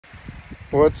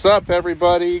What's up,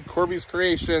 everybody? Corby's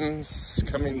Creations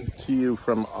coming to you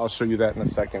from, I'll show you that in a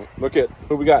second. Look at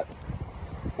who we got.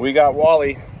 We got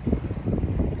Wally.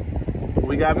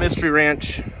 We got Mystery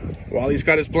Ranch. Wally's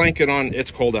got his blanket on. It's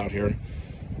cold out here.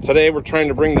 Today we're trying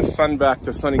to bring the sun back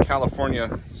to sunny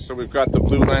California. So we've got the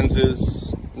blue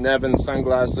lenses, Nevin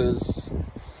sunglasses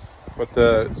with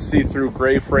the see-through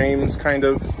gray frames, kind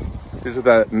of. These are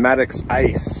the Maddox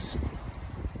Ice.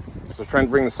 So trying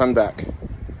to bring the sun back.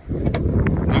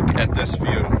 Look at this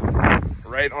view,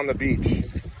 right on the beach,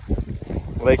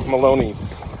 Lake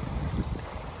Maloney's,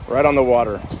 right on the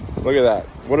water. Look at that,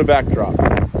 what a backdrop.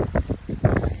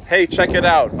 Hey, check it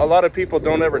out. A lot of people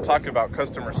don't ever talk about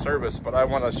customer service, but I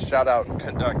want to shout out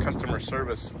customer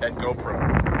service at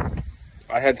GoPro.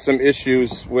 I had some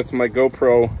issues with my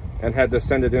GoPro and had to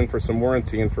send it in for some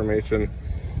warranty information.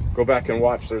 Go back and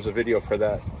watch, there's a video for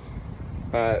that.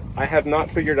 I have not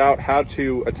figured out how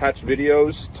to attach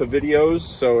videos to videos,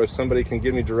 so if somebody can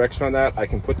give me direction on that, I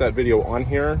can put that video on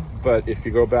here. But if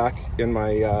you go back in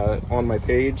my on my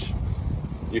page,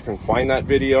 you can find that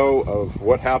video of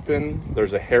what happened.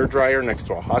 There's a hair dryer next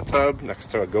to a hot tub, next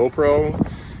to a GoPro.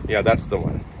 Yeah, that's the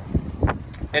one.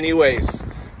 Anyways,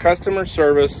 customer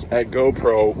service at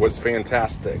GoPro was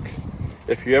fantastic.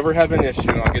 If you ever have an issue,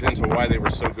 and I'll get into why they were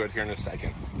so good here in a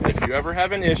second. If you ever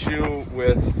have an issue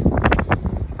with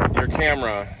your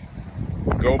camera,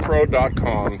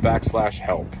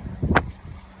 GoPro.com/help.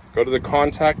 Go to the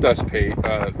contact us page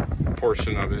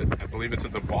portion of it. I believe it's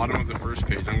at the bottom of the first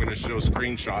page. I'm going to show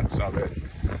screenshots of it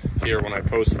here when I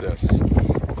post this.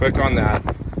 Click on that.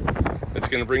 It's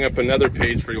going to bring up another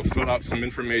page where you'll fill out some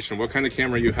information, what kind of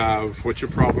camera you have, what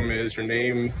your problem is, your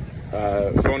name,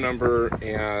 phone number,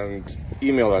 and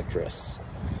email address.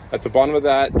 At the bottom of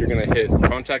that, you're going to hit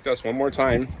contact us one more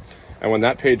time. And when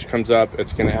that page comes up,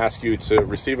 it's going to ask you to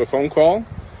receive a phone call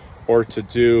or to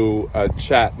do a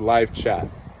chat, live chat.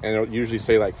 And it'll usually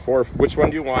say like which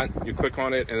one do you want? You click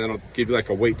on it and then it'll give you like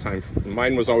a wait time.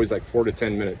 Mine was always like 4 to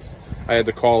 10 minutes. I had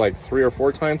to call like 3 or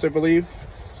 4 times, I believe.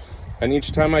 And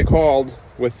each time I called,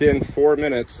 within 4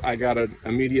 minutes, I got an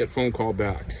immediate phone call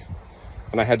back.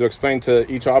 And I had to explain to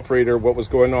each operator what was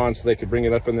going on so they could bring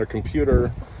it up in their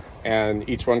computer. And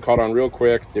each one caught on real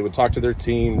quick. They would talk to their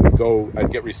team,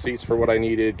 I'd get receipts for what I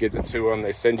needed, get it to them.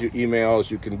 They send you emails,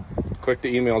 you can click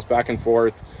the emails back and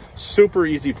forth. Super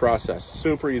easy process,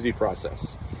 super easy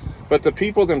process. But the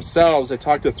people themselves, I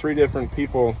talked to 3 different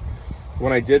people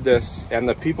when I did this, and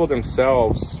the people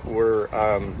themselves were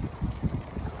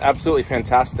absolutely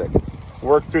fantastic.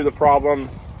 Worked through the problem.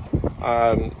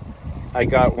 I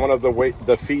got one of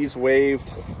the fees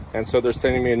waived, and so they're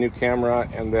sending me a new camera.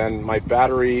 And then my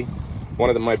battery,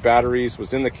 my batteries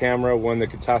was in the camera when the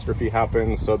catastrophe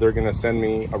happened, so they're going to send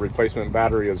me a replacement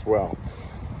battery as well.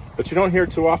 But you don't hear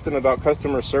too often about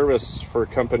customer service for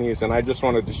companies, and I just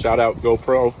wanted to shout out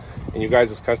GoPro and you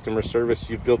guys as customer service.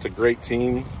 You've built a great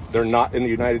team. They're not in the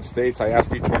United States. I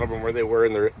asked each one of them where they were,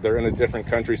 and they're in a different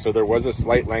country, so there was a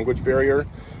slight language barrier,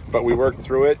 but we worked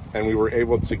through it and we were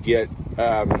able to get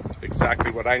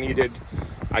exactly what I needed.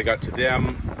 I got to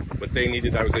them what they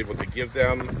needed, I was able to give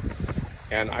them.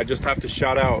 And I just have to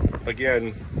shout out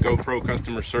again, GoPro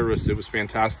customer service. It was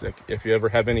fantastic. If you ever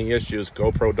have any issues,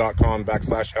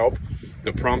 GoPro.com/help.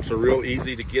 The prompts are real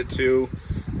easy to get to,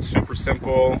 super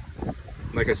simple.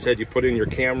 Like I said, you put in your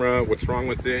camera, what's wrong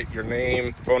with it, your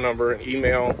name, phone number, and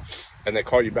email, and they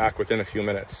call you back within a few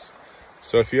minutes.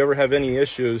 So if you ever have any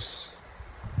issues,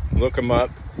 look them up.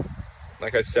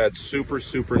 Like I said, super,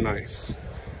 super nice.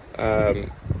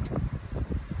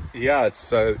 Yeah,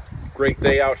 it's a great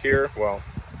day out here. Well,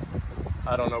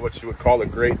 I don't know what you would call a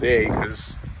great day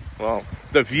because, well,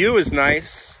 the view is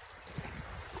nice.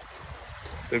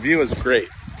 The view is great.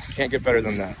 Can't get better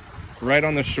than that. Right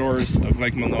on the shores of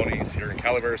Lake Maloney's here in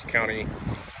Calaveras County.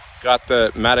 Got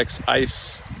the Maddox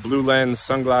Ice blue lens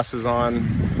sunglasses on,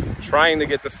 trying to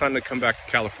get the sun to come back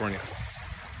to California.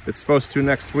 It's supposed to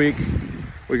next week.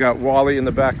 We got Wally in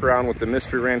the background with the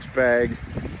Mystery Ranch bag.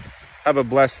 Have a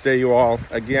blessed day, you all.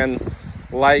 Again,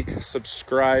 like,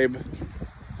 subscribe,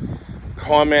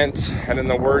 comment, and in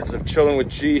the words of Chillin' with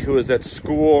G, who is at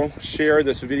school, share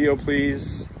this video,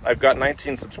 please. I've got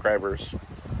 19 subscribers.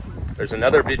 There's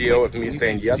another video of me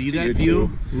saying yes to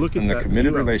YouTube and the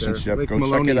committed relationship. Go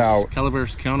check it out.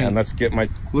 Calaveras County. And let's get my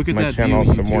channel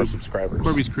some more subscribers.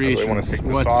 Corby's Creations. I really want to take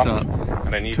this off,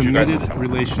 and I need you guys' help.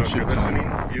 Relationship so if you're listening,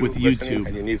 with YouTube,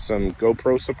 and you need some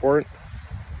GoPro support,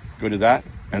 go to that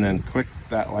and then click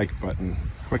that like button.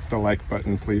 Click the like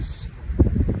button, please,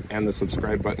 and the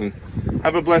subscribe button.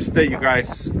 Have a blessed day, you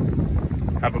guys.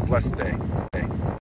 Have a blessed day.